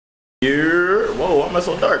Here, whoa, why am I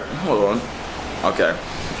so dark? Hold on. Okay,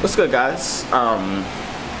 what's good, guys?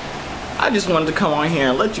 I just wanted to come on here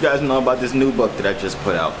and let you guys know about this new book that I just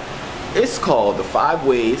put out. It's called The 5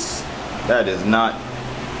 Ways. That does not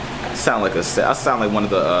sound like I sound like one of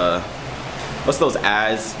the what's those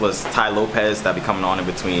ads was Ty Lopez that be coming on in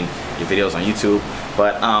between your videos on YouTube.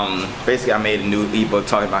 But basically I made a new ebook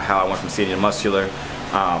talking about how I went from skinny to muscular.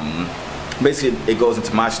 Basically it goes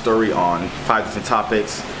into my story on 5 different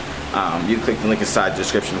topics. You can click the link inside the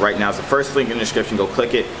description right now. It's the first link in the description, go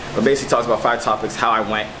click it. But basically talks about 5 topics, how I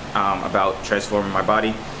went about transforming my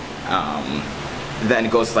body. Then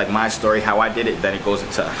it goes to like my story, how I did it. Then it goes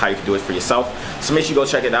into how you can do it for yourself. So make sure you go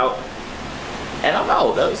check it out. And I'm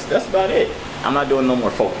out. That's about it. I'm not doing no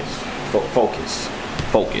more focus.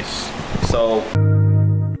 Focus. So.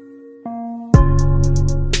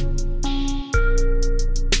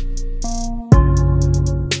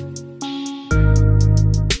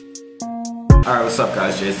 Alright, what's up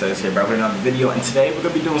guys, Jay Steroids here, back with another video, and today we're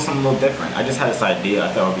going to be doing something a little different. I just had this idea,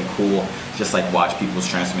 I thought it would be cool, just like watch people's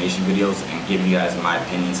transformation videos and give you guys my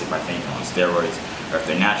opinions if I think they're on steroids or if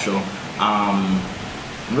they're natural.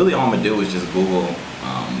 Really all I'm going to do is just Google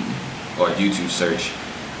or YouTube search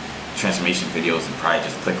transformation videos and probably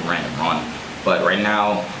just click random run. But right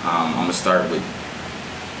now, I'm going to start with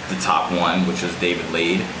the top one, which is David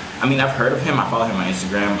Lade. I mean, I've heard of him, I follow him on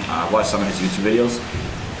Instagram, I watched some of his YouTube videos.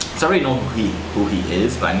 So I already know who he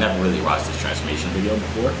is, but I never really watched this transformation video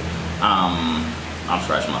before. I'm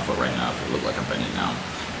scratching my foot right now if it looks like I'm bending down.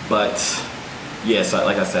 But yeah, so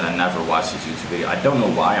like I said, I never watched this YouTube video. I don't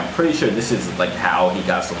know why. I'm pretty sure this is like how he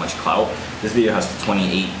got so much clout. This video has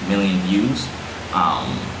 28 million views.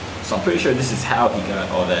 So I'm pretty sure this is how he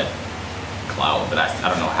got all that clout, but I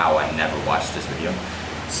don't know how I never watched this video.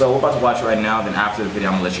 So we're about to watch it right now. Then after the video,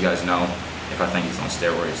 I'm gonna let you guys know if I think he's on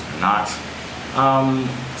steroids or not.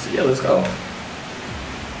 So yeah, let's go.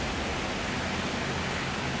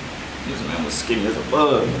 This man was skinny as a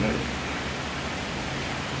bug, man.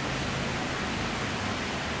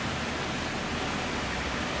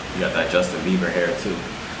 You got that Justin Bieber hair too.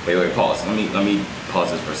 Wait, pause. Let me pause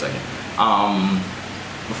this for a second.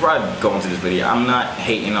 Before I go into this video, I'm not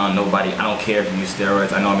hating on nobody. I don't care if you use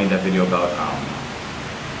steroids. I know I made that video about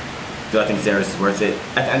do I think steroids is worth it?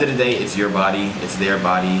 At the end of the day, it's your body, it's their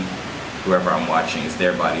body. Whoever I'm watching, it's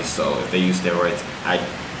their body, so if they use steroids,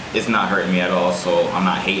 it's not hurting me at all, so I'm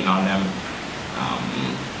not hating on them.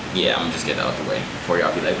 Yeah, I'm just getting out of the way before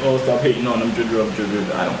y'all be like, oh, stop hating on them,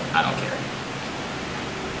 I don't care.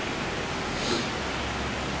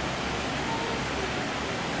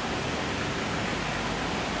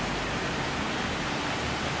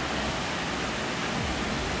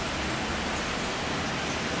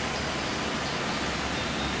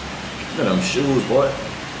 Look at them shoes, boy.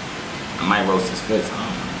 I might roast his fits.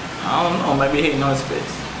 I don't know. I might be hating on his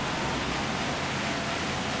fits.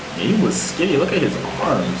 Yeah, he was skinny. Look at his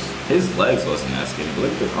arms. His legs wasn't that skinny, but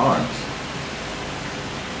look at his arms.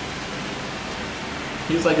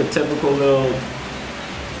 He was like a typical little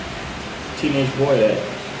teenage boy that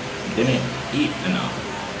didn't eat enough.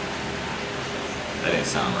 That didn't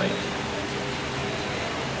sound right.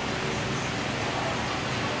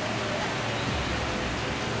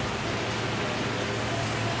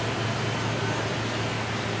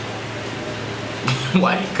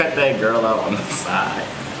 Why did you cut that girl out on the side?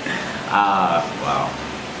 Wow.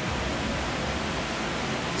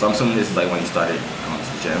 So I'm assuming this is like when he started going to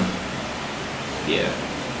the gym. Yeah.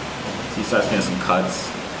 So he starts getting some cuts,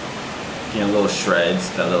 getting little shreds,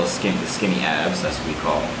 that little skinny abs, that's what we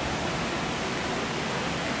call them.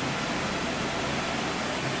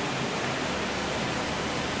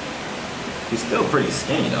 He's still pretty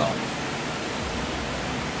skinny though.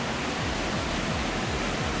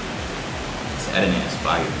 Editing is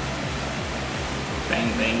fire. Bang,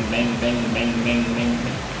 bang, bang, bang, bang, bang, bang,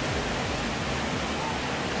 bang.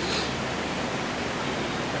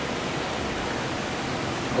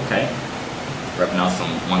 Okay. Repping out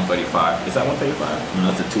some 135. Is that 135? No,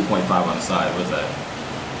 that's a 2.5 on the side. What is that?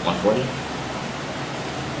 140?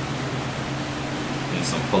 Need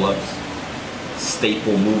some pull-ups.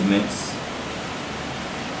 Staple movements.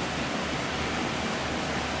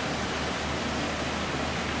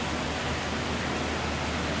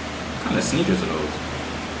 What kind of sneakers are those?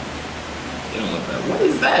 They don't look bad. What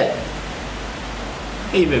is that?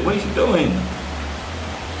 Hey, babe, what are you doing?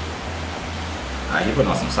 Alright, he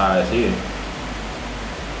putting on some size here.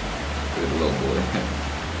 Good little boy.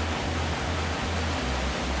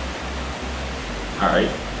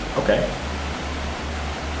 Alright, okay.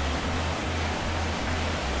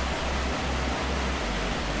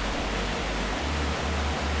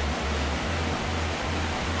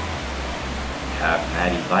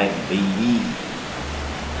 Maddie Light, baby.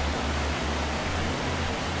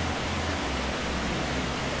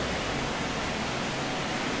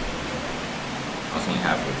 I was only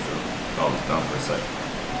halfway through. I was done for a second.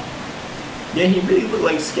 Yeah, he really looked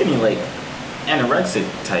like skinny, like anorexic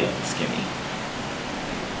type skinny.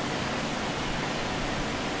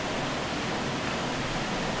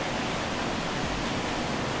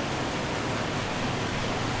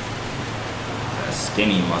 That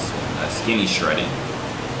skinny muscle, that skinny shredding.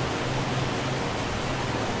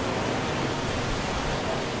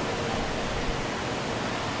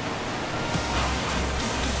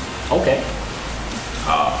 Okay.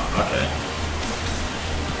 Okay.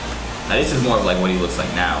 Now this is more of like what he looks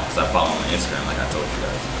like now, because I follow him on Instagram like I told you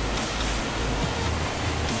guys.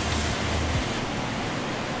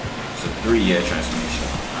 It's a 3-year transformation.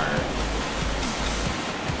 Alright.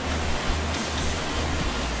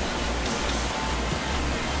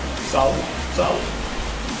 Solid. Solid.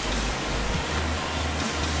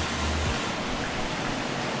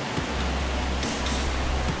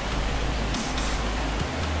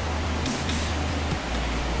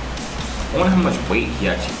 I wonder how much weight he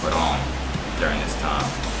actually put on during this time.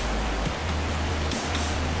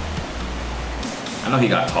 I know he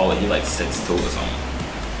got taller, he like 6'2" or something.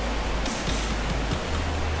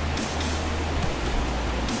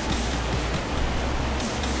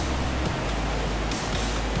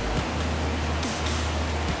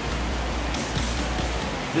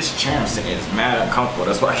 This chair I'm sitting in is mad uncomfortable,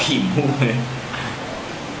 that's why I keep moving.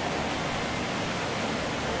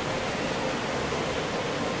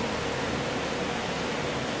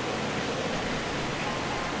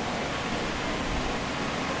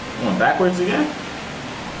 Going backwards again?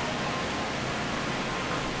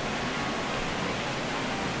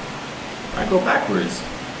 I go backwards.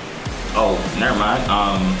 Oh, never mind.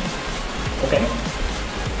 Okay.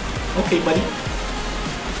 Okay, buddy.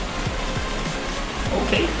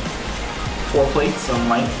 Okay. 4 plates on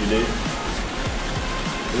mic, you did.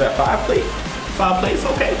 Is that 5 plate? 5 plates?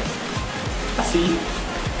 Okay. I see you.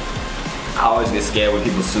 I always get scared when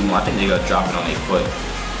people sumo. I think they go drop it on their foot.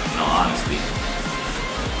 No, honestly.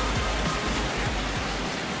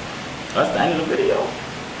 That's the end of the video.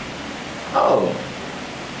 Oh.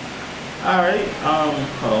 Alright.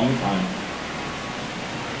 Hold on, let me find it.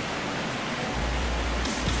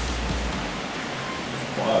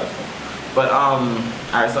 But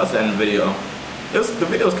alright, so that's the end of the video. The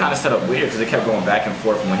video was kind of set up weird because it kept going back and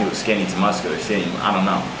forth from when he was skinny to muscular, skinny. I don't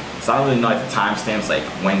know. So I don't really know like the timestamps, like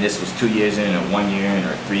when this was 2 years in, or 1 year in,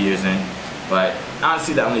 or 3 years in. But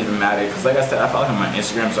honestly, that don't even matter because, like I said, I follow him on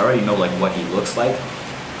Instagram, so I already know like what he looks like.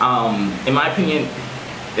 In my opinion,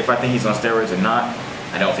 if I think he's on steroids or not,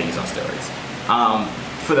 I don't think he's on steroids.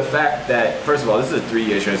 For the fact that, first of all, this is a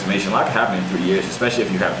 3-year transformation. A lot can happen in 3 years, especially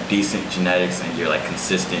if you have decent genetics and you're like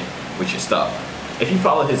consistent with your stuff. If you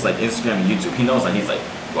follow his like Instagram and YouTube, he knows like he's like,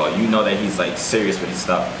 well, you know that he's like serious with his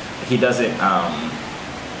stuff. He's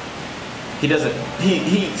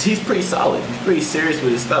pretty solid. He's pretty serious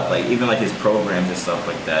with his stuff. Like even like his programs and stuff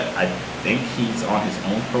like that. I think he's on his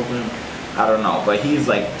own program. I don't know, but he's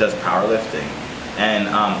like does powerlifting, and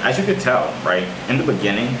as you could tell, right in the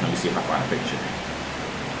beginning, let me see if I find a picture.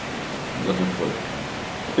 I'm looking for it.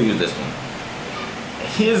 We'll use this one.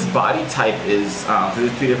 His body type is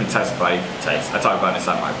there's 3 different types of body types. I talk about it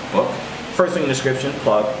inside my book. First link in the description.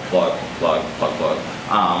 Plug.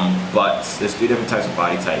 But there's 3 different types of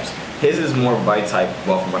body types. His is more of a body type.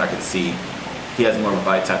 Well, from what I can see, he has more of a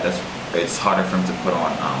body type that's it's harder for him to put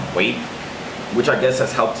on weight, which I guess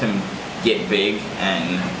has helped him get big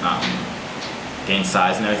and gain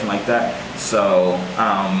size and everything like that. So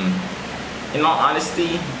in all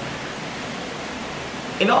honesty,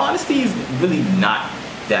 he's really not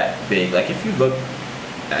that big. Like if you look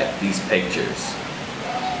at these pictures,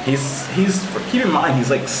 he's keep in mind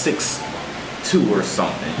he's like 6'2" or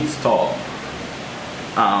something. He's tall.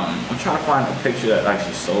 I'm trying to find a picture that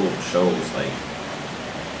actually shows like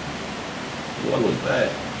what was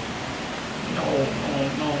that? No.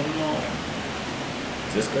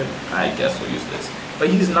 Is this good? I guess we'll use this. But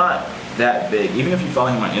he's not that big, even if you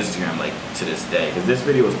follow him on Instagram, like to this day, because this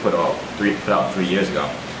video was put out 3 years ago.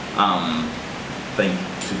 I think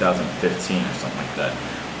 2015 or something like that.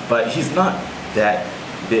 But he's not that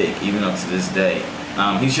big, even up to this day.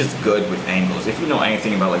 He's just good with angles. If you know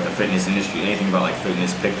anything about like the fitness industry, anything about like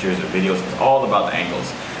fitness pictures or videos, it's all about the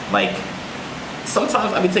angles. Like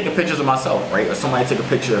sometimes I be taking pictures of myself, right? Or somebody take a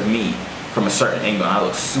picture of me from a certain angle and I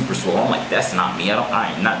look super swole. I'm like, that's not me.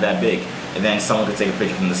 I am not that big. And then someone could take a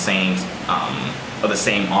picture from the same of the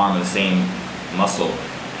same arm or the same muscle,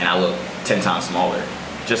 and I look 10 times smaller.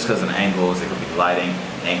 Just because of the angles, it could be lighting.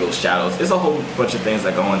 angles, shadows. It's a whole bunch of things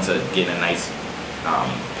that go into getting a nice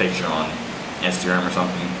picture on Instagram or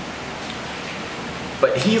something.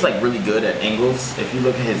 But he's like really good at angles. If you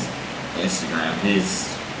look at his Instagram,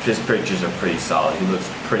 his pictures are pretty solid. He looks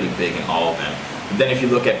pretty big in all of them. But then if you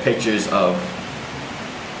look at pictures of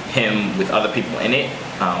him with other people in it,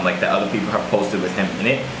 like that other people have posted with him in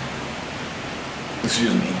it,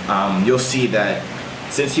 excuse me, you'll see that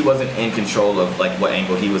since he wasn't in control of like what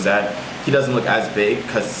angle he was at, he doesn't look as big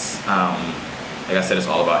because like I said, it's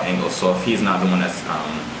all about angles. So if he's not the one that's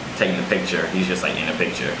taking the picture, he's just like in a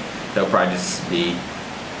picture, he'll probably just be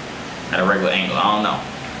at a regular angle. I don't know,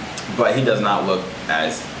 but he does not look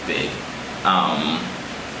as big.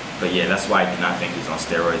 But yeah, that's why I do not think he's on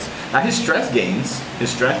steroids. Now his strength gains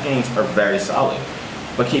are very solid.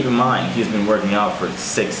 But keep in mind, he's been working out for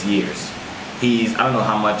 6 years. I don't know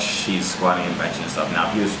how much he's squatting and benching and stuff. Now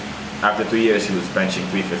after 3 years, he was benching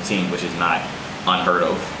 315, which is not unheard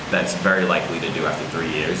of. That's very likely to do after 3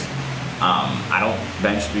 years. I don't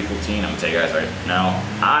bench 315. I'm gonna tell you guys right now.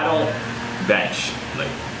 I don't bench,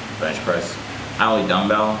 like bench press. I only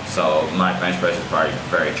dumbbell, so my bench press is probably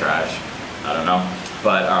very trash. I don't know.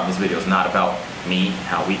 But this video is not about me,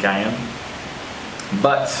 how weak I am.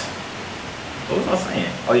 But what was I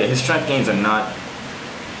saying? Oh yeah, his strength gains are not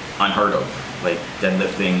unheard of. Like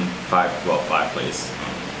deadlifting 5 plates.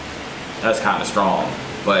 That's kind of strong.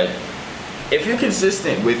 But if you're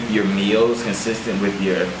consistent with your meals, consistent with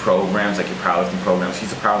your programs, like your powerlifting programs,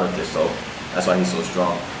 he's a powerlifter, so that's why he's so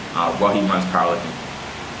strong. While he runs powerlifting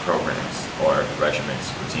programs or regimens,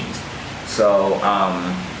 routines. So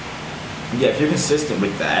yeah, if you're consistent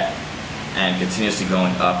with that and continuously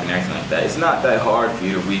going up and everything like that, it's not that hard for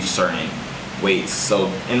you to reach certain weights. So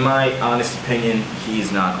in my honest opinion,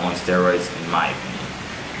 he's not on steroids, in my opinion.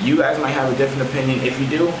 You guys might have a different opinion. If you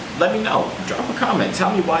do, let me know. Drop a comment.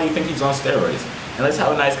 Tell me why you think he's on steroids. And let's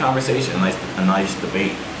have a nice conversation, a nice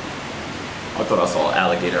debate. I thought I saw an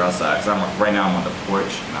alligator outside, because right now I'm on the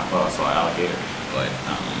porch, and I thought I saw an alligator, but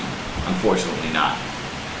unfortunately not.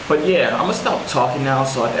 But yeah, I'm gonna stop talking now.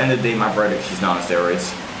 So at the end of the day, my verdict, he's not on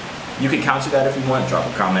steroids. You can counter that if you want. Drop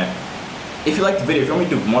a comment. If you like the video, if you want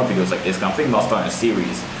me to do more videos like this, because I'm thinking about starting a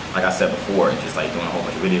series, like I said before, and just like doing a whole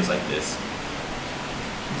bunch of videos like this,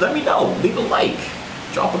 let me know. Leave a like.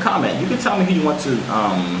 Drop a comment. You can tell me who you want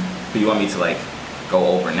me to like go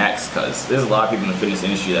over next, because there's a lot of people in the fitness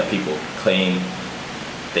industry that people claim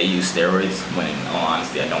they use steroids, when in all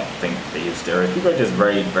honesty I don't think they use steroids. People are just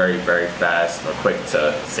very, very, very fast or quick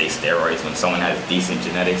to say steroids when someone has decent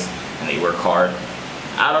genetics and they work hard.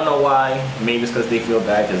 I don't know why. Maybe it's because they feel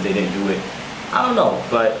bad because they didn't do it. I don't know.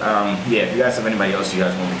 But yeah, if you guys have anybody else you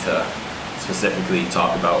guys want me to specifically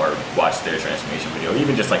talk about or watch their transformation video, or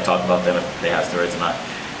even just like talk about them if they have steroids or not,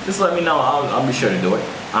 just let me know. I'll be sure to do it.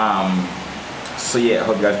 So yeah, I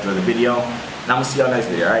hope you guys enjoyed the video. And I'm gonna see y'all next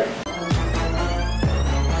video, alright?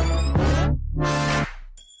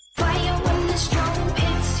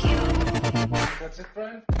 That's it,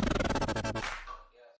 friend?